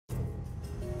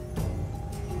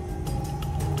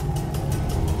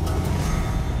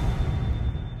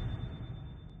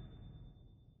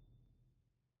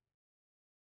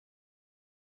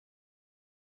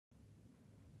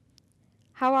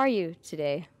How are you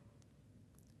today?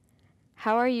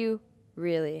 How are you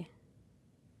really?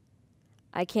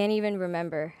 I can't even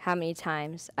remember how many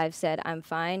times I've said I'm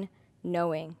fine,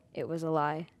 knowing it was a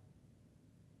lie.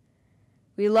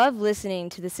 We love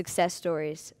listening to the success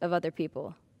stories of other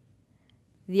people.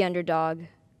 The underdog,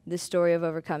 the story of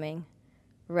overcoming,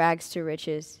 rags to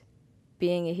riches,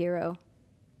 being a hero.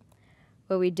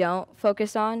 What we don't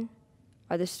focus on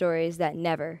are the stories that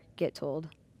never get told.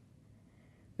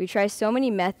 We try so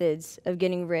many methods of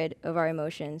getting rid of our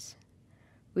emotions.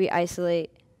 We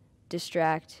isolate,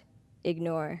 distract,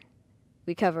 ignore.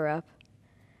 We cover up.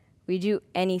 We do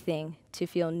anything to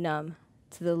feel numb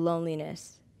to the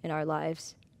loneliness in our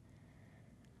lives.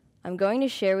 I'm going to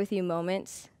share with you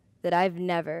moments that I've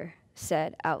never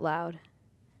said out loud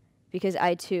because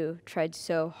I too tried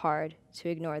so hard to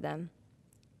ignore them.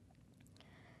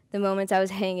 The moments I was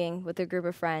hanging with a group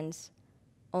of friends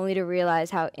only to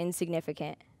realize how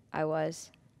insignificant I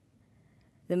was.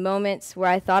 The moments where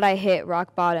I thought I hit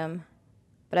rock bottom,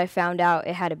 but I found out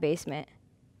it had a basement.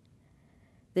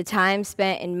 The time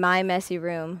spent in my messy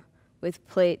room with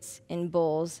plates and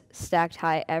bowls stacked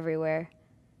high everywhere,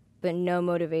 but no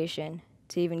motivation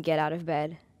to even get out of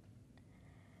bed.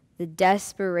 The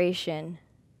desperation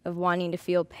of wanting to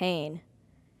feel pain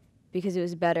because it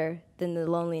was better than the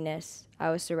loneliness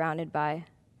I was surrounded by.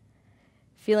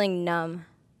 Feeling numb,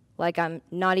 like I'm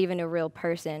not even a real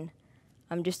person.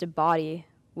 I'm just a body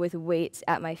with weights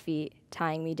at my feet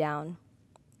tying me down.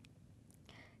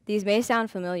 These may sound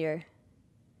familiar.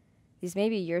 These may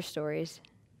be your stories.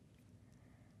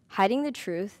 Hiding the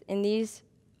truth in these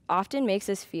often makes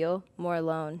us feel more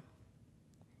alone.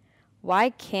 Why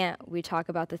can't we talk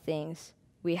about the things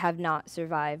we have not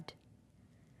survived?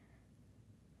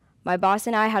 My boss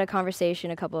and I had a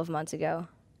conversation a couple of months ago.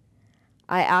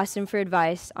 I asked him for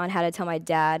advice on how to tell my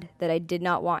dad that I did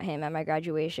not want him at my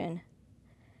graduation.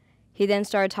 He then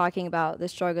started talking about the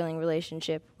struggling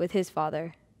relationship with his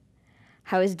father,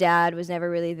 how his dad was never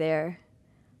really there,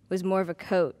 was more of a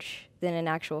coach than an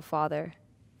actual father.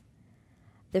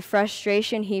 The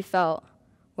frustration he felt,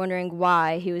 wondering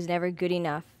why he was never good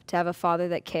enough to have a father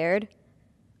that cared,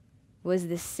 was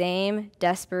the same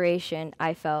desperation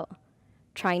I felt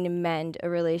trying to mend a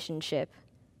relationship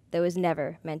that was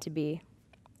never meant to be.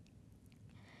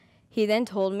 He then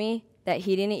told me that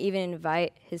he didn't even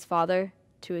invite his father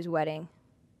to his wedding.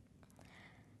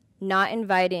 Not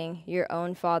inviting your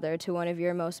own father to one of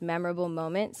your most memorable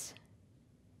moments,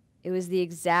 it was the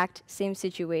exact same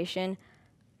situation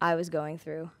I was going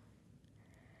through.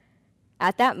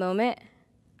 At that moment,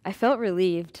 I felt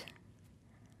relieved,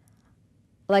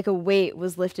 like a weight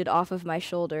was lifted off of my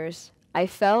shoulders. I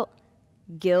felt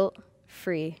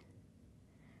guilt-free.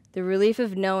 The relief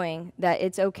of knowing that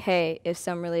it's okay if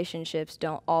some relationships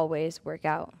don't always work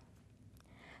out.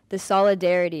 The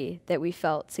solidarity that we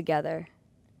felt together.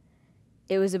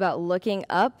 It was about looking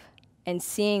up and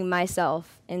seeing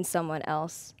myself in someone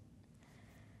else.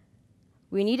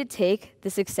 We need to take the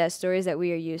success stories that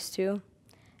we are used to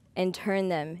and turn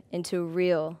them into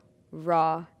real,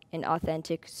 raw, and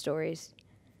authentic stories.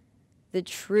 The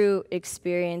true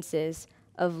experiences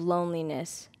of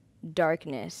loneliness,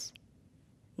 darkness,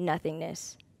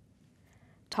 nothingness.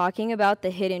 Talking about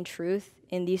the hidden truth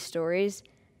in these stories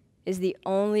is the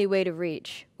only way to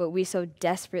reach what we so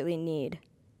desperately need: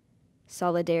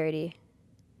 solidarity.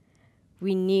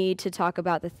 We need to talk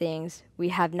about the things we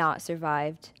have not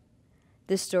survived,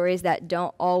 the stories that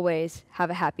don't always have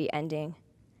a happy ending.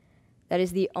 That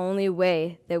is the only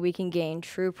way that we can gain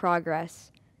true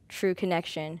progress, true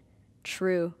connection,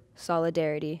 true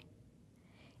solidarity.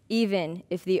 Even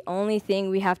if the only thing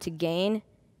we have to gain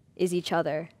is each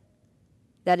other,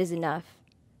 that is enough,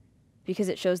 because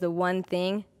it shows the one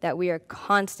thing that we are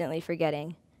constantly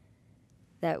forgetting,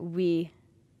 that we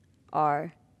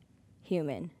are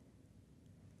human.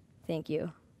 Thank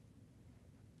you.